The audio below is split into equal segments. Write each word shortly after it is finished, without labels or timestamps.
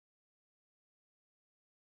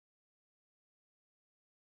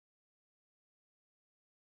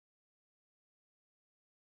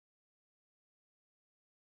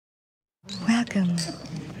welcome.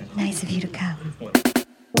 Nice of you to come.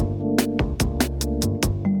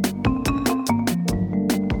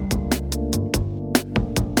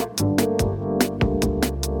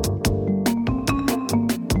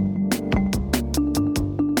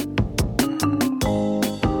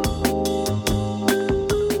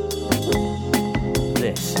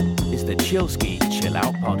 This is the Chillsky Chill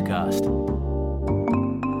Out Podcast.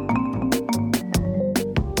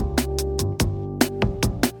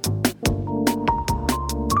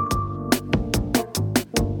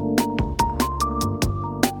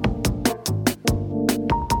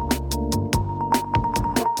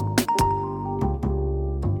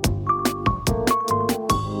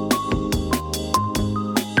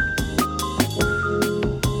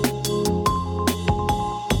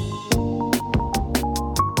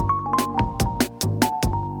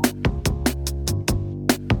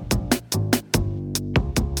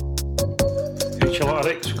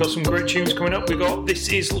 We've got some great tunes coming up. We got This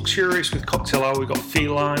Is Luxurious with Cocktail Hour. We got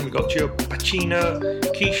Feline. We got Joe Pacino,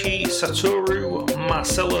 Kishi, Satoru,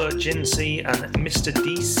 Marcelo, Jeneci, and Mr.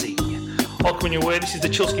 DC. All coming your way. This is the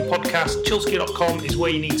Chillsky podcast. Chillsky.com is where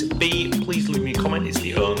you need to be. Please leave me a comment. It's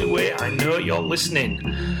the only way I know you're listening.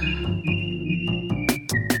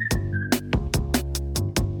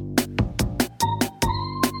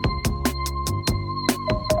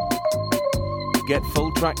 Get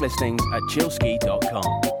full track listings at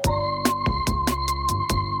chillsky.com.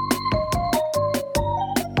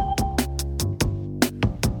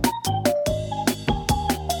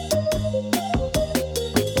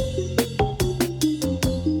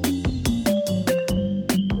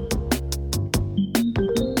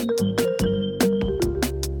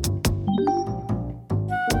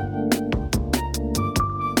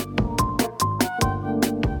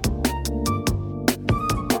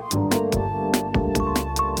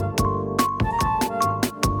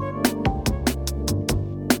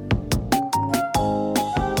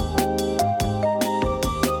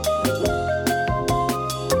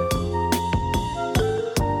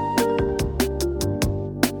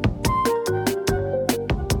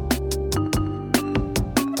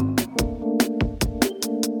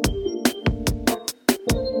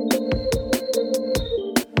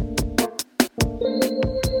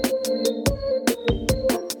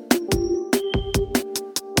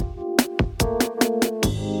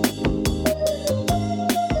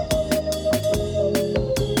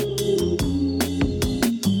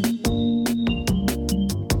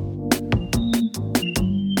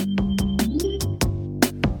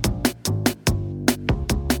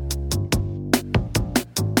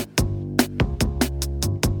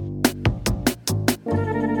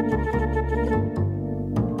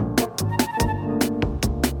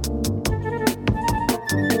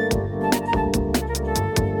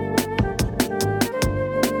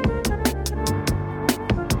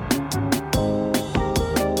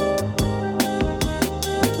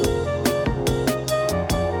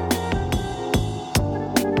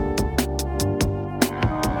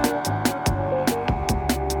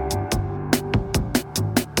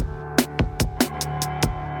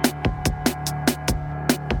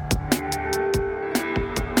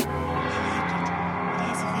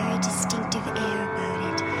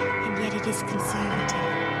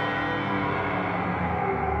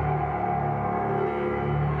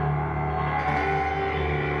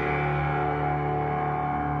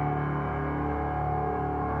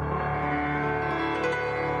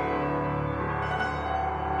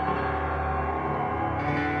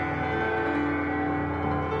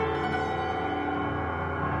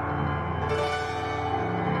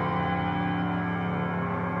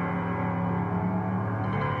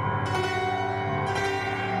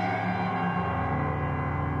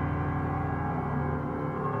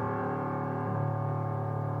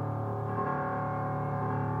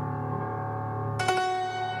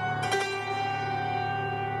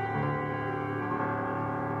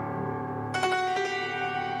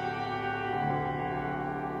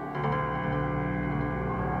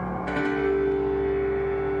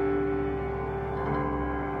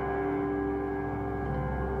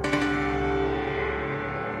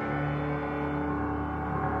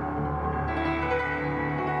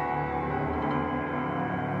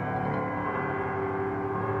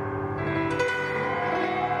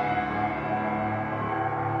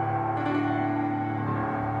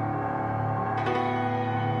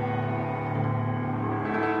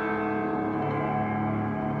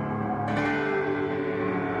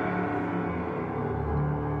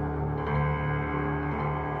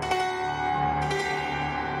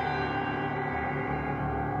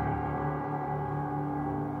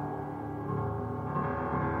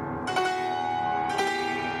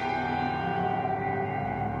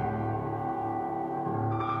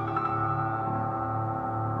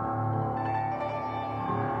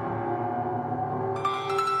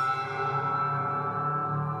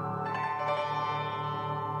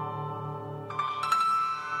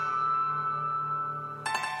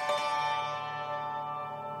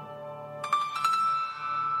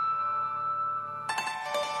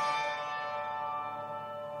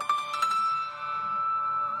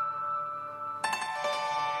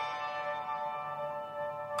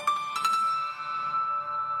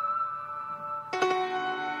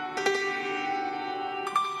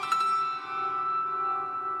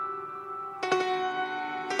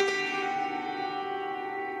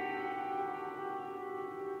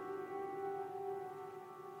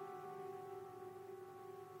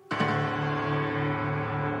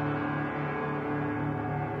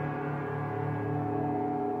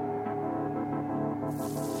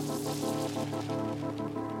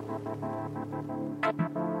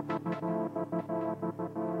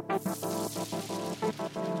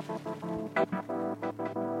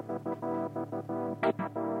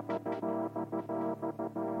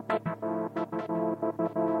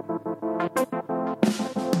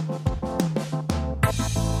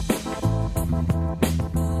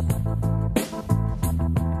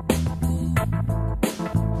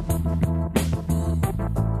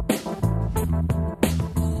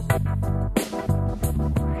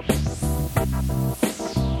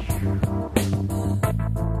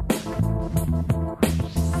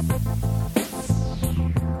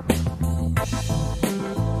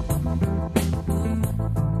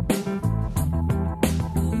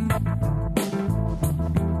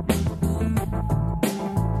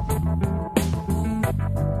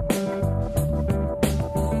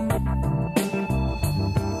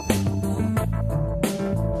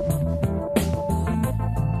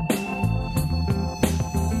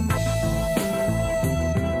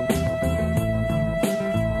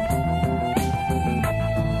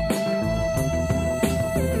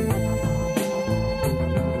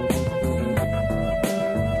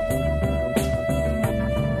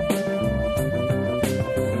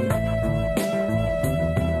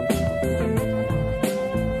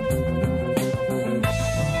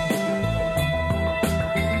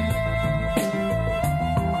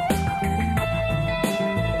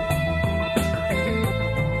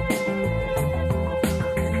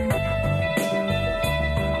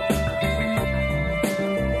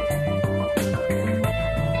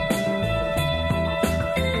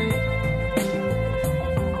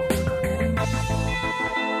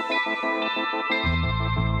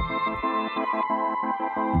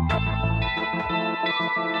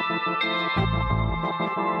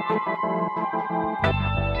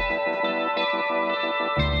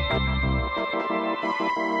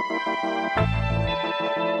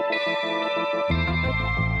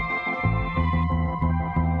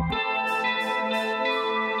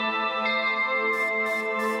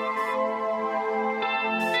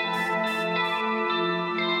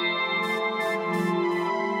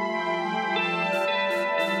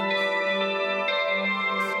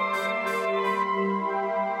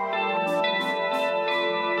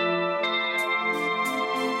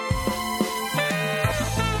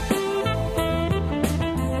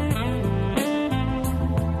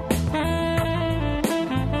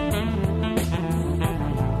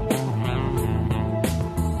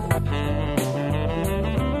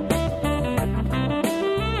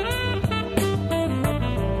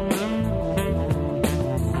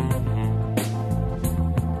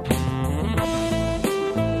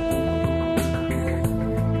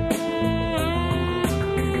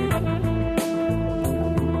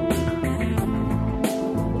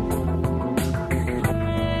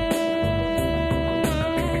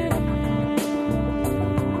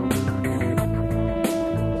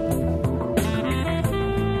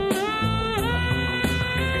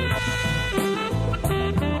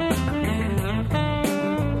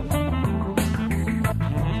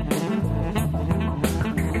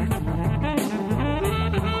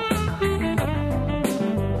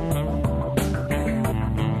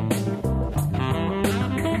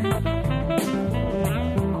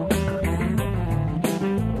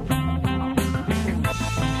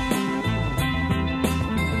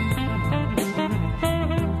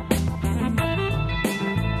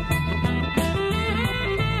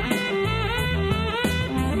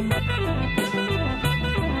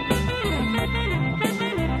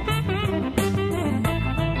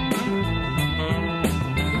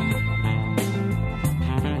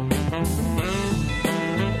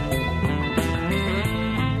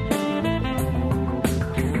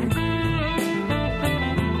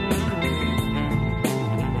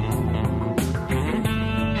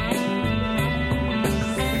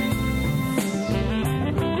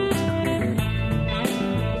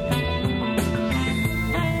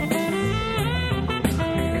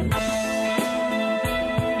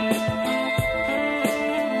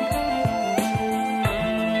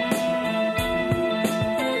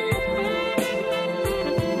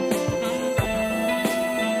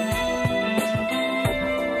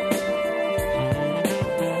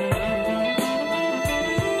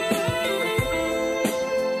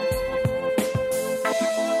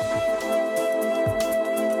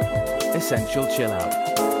 Essential Chill Out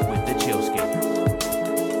with the chillsky.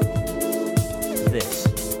 This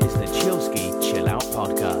is the chillsky Chill Out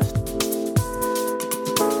Podcast.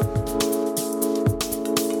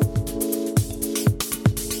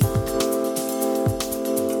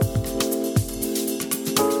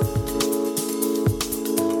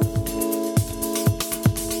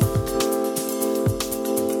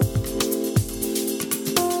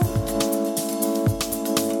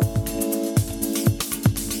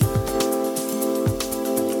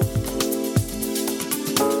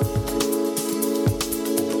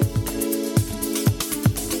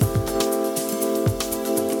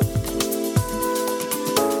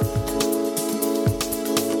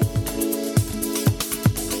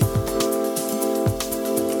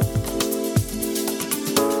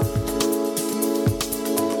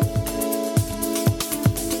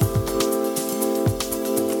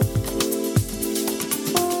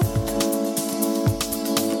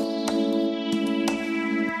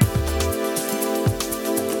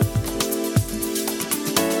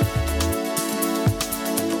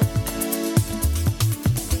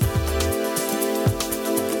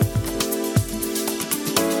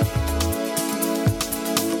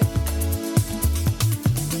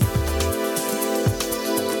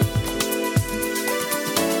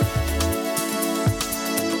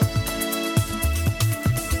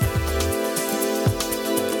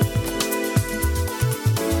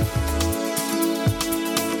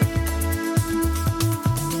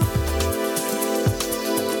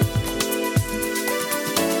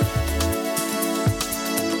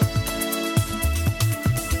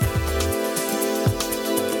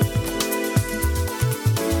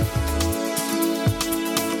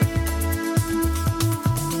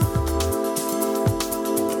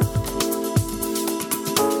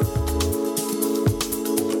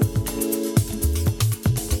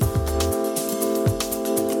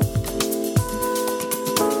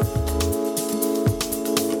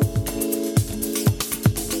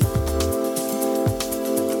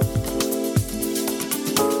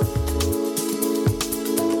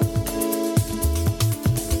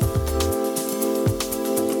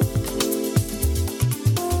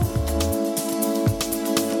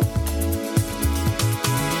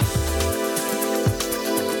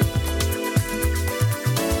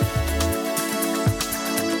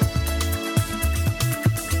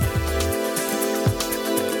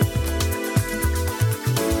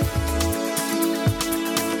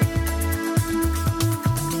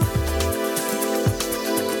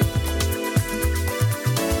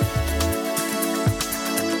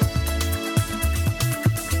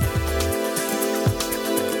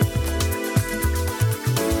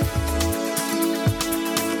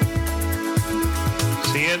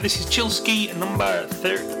 This is chillsky number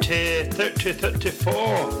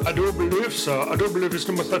 34. I do believe so. I do believe it's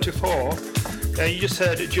number 34. You just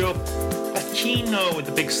heard Joe Pacino with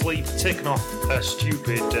the big sleeve taking off a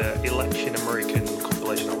stupid election American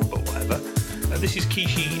compilation album, but whatever. This is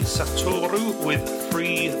Kishi Satoru with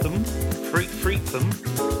Freethm.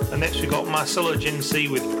 And next we got Marcelo Jeneci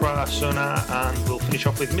with Purha, Sonhar, and we'll finish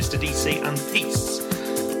off with Mr. DC and Peace.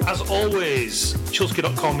 As always,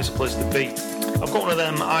 chillsky.com is a place to be. I've got one of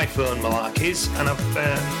them iPhone malarkeys, and I've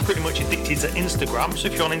pretty much addicted to Instagram, so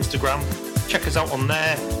if you're on Instagram, check us out on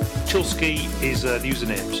there. Chillsky is the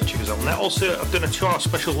username, so check us out on there. Also, I've done a 2-hour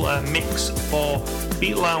special mix for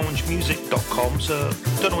beatloungemusic.com, so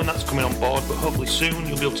don't know when that's coming on board, but hopefully soon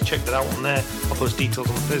you'll be able to check that out on there. I'll post details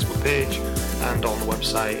on the Facebook page and on the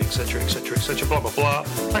website, etc, blah blah blah.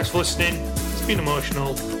 Thanks for listening. It's been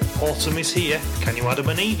emotional. Autumn is here. Can you Adam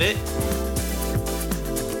and Eve it?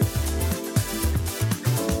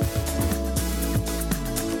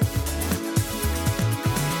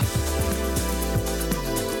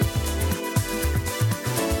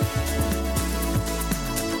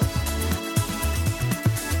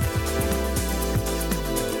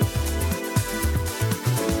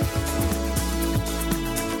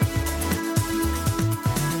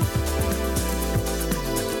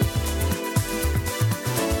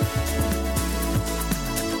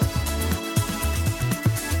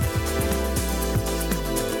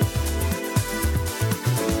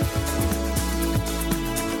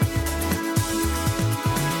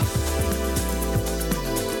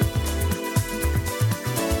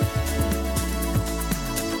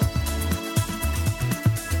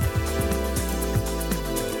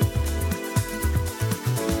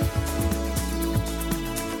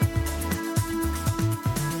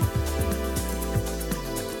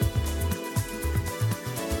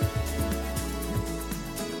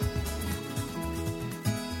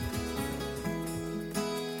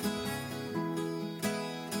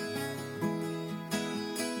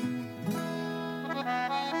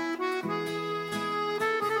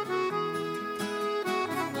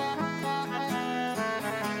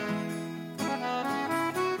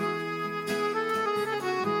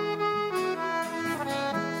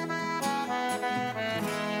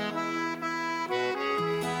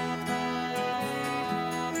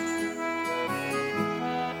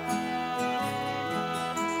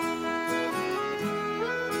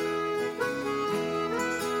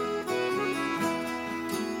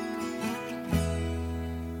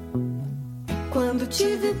 Quando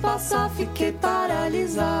te vi passar, fiquei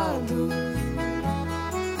paralisado.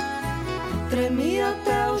 Tremi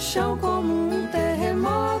até o chão como um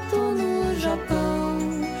terremoto no Japão.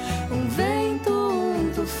 Um vento, um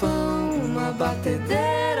tufão, uma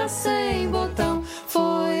batedeira sem botão.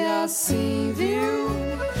 Foi assim, viu?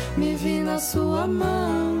 Me vi na sua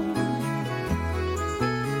mão.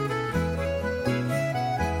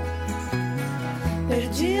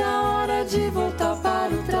 Perdi a hora de voltar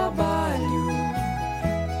para o trabalho.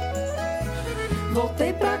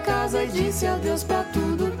 Voltei pra casa e disse adeus pra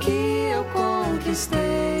tudo que eu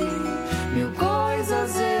conquistei. 1000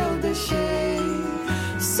 coisas eu deixei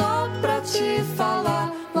só pra te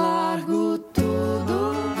falar. Largo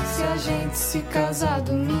tudo se a gente se casar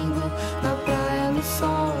domingo, na praia, no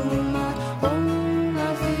sol, no mar. Ou um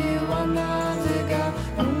navio a navegar,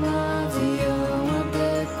 um avião a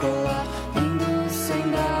decolar, indo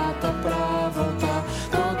sem data pra voltar,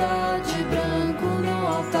 toda de branco no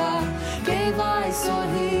altar. Quem vai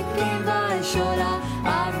sorrir, quem vai chorar?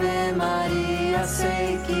 Ave Maria,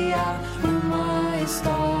 sei que há uma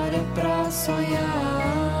história pra sonhar,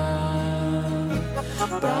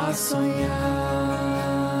 pra sonhar.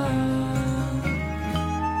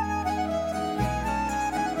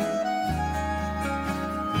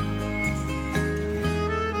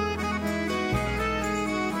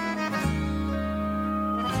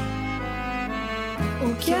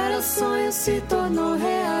 O que era sonho se tornou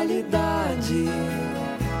realidade.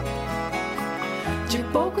 De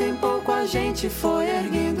pouco em pouco a gente foi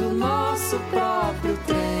erguendo nosso próprio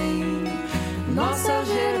trem. Nossa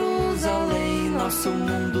Jerusalém, nosso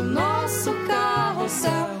mundo, nosso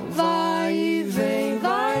carrossel. Vai e vem,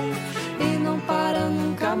 vai e não para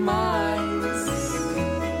nunca mais.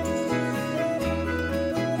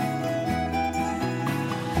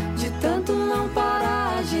 De tanto não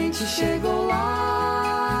parar a gente chegou lá.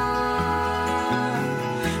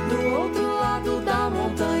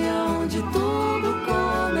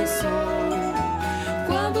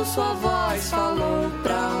 Sua voz falou,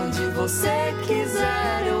 pra onde você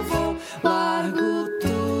quiser eu vou. Largo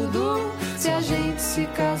tudo se a gente se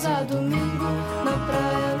casar domingo, na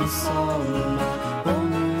praia, no sol, no mar, ou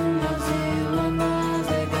num navio a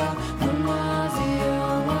navegar.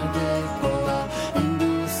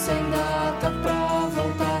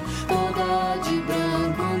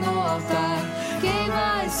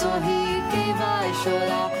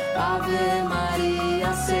 chorar. Ave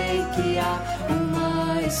Maria, sei que há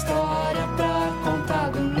uma história pra contar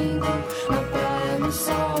domingo, na praia, no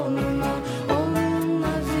sol, no mar, ou num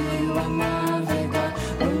navio a navegar,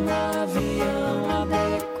 num avião a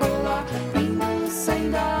decolar, indo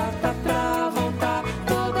sem data pra voltar,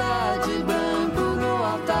 toda de branco no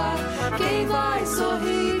altar. Quem vai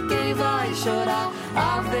sorrir, quem vai chorar?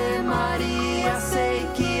 Ave Maria, sei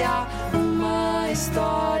que há uma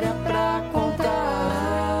história pra contar,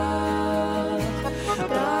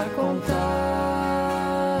 pra contar.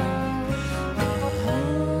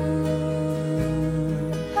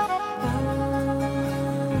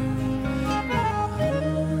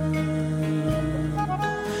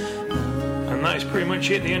 And that is pretty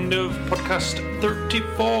much it, the end of podcast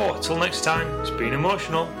 34. Till next time, it's been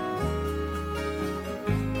emotional.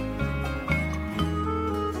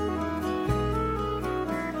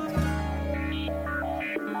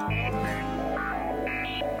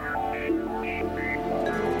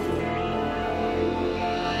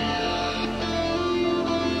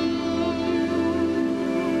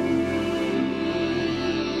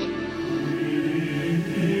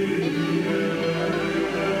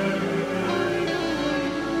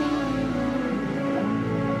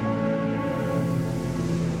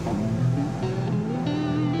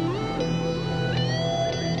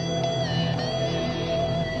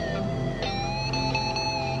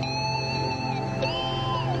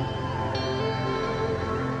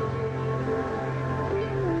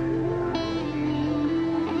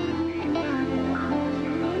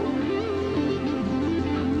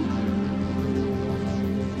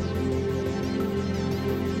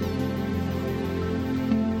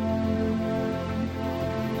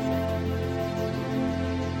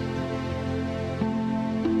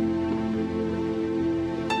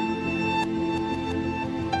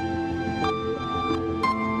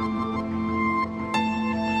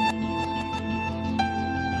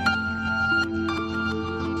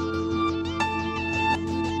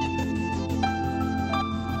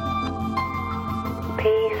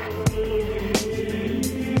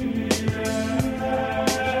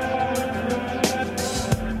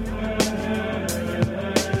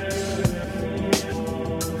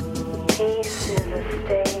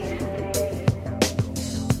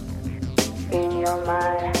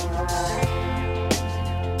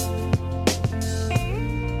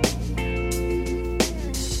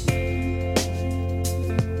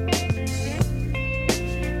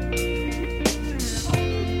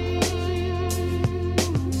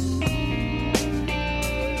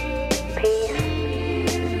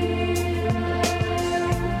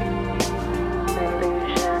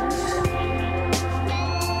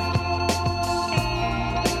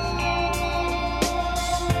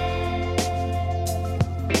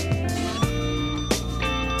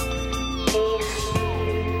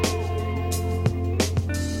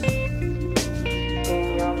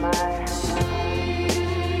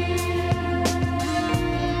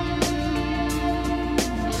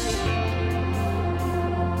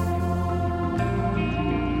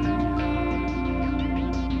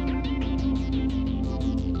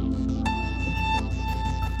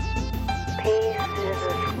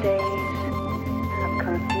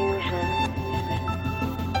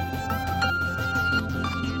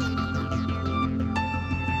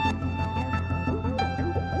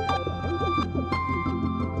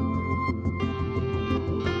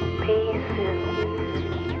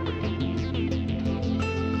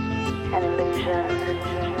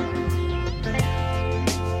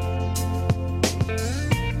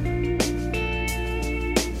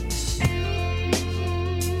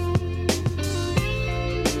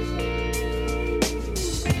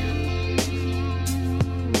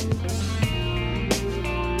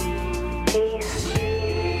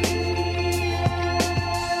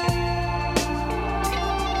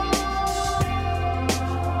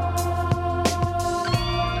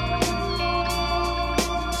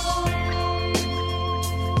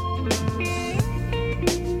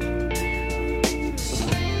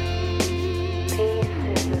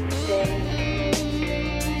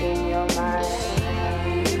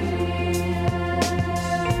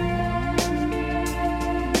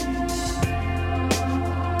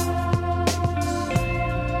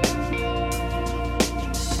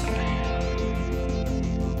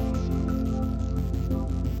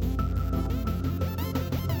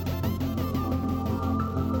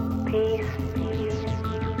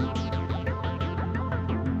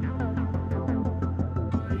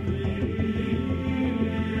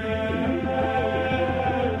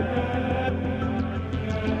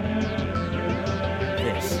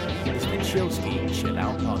 Chillsky Chill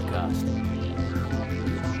Out Podcast.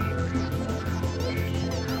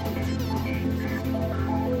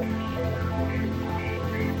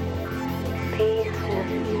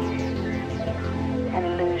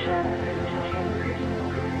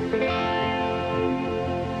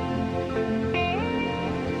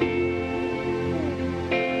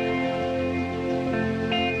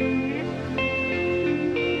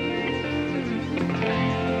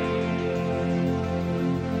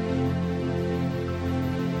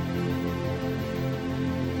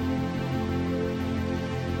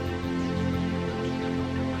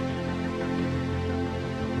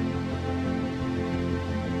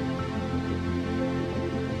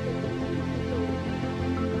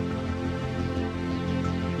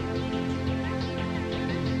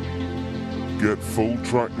 Get full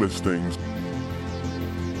track listings.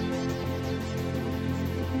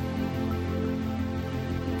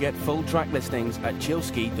 Get full track listings at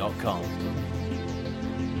chillsky.com.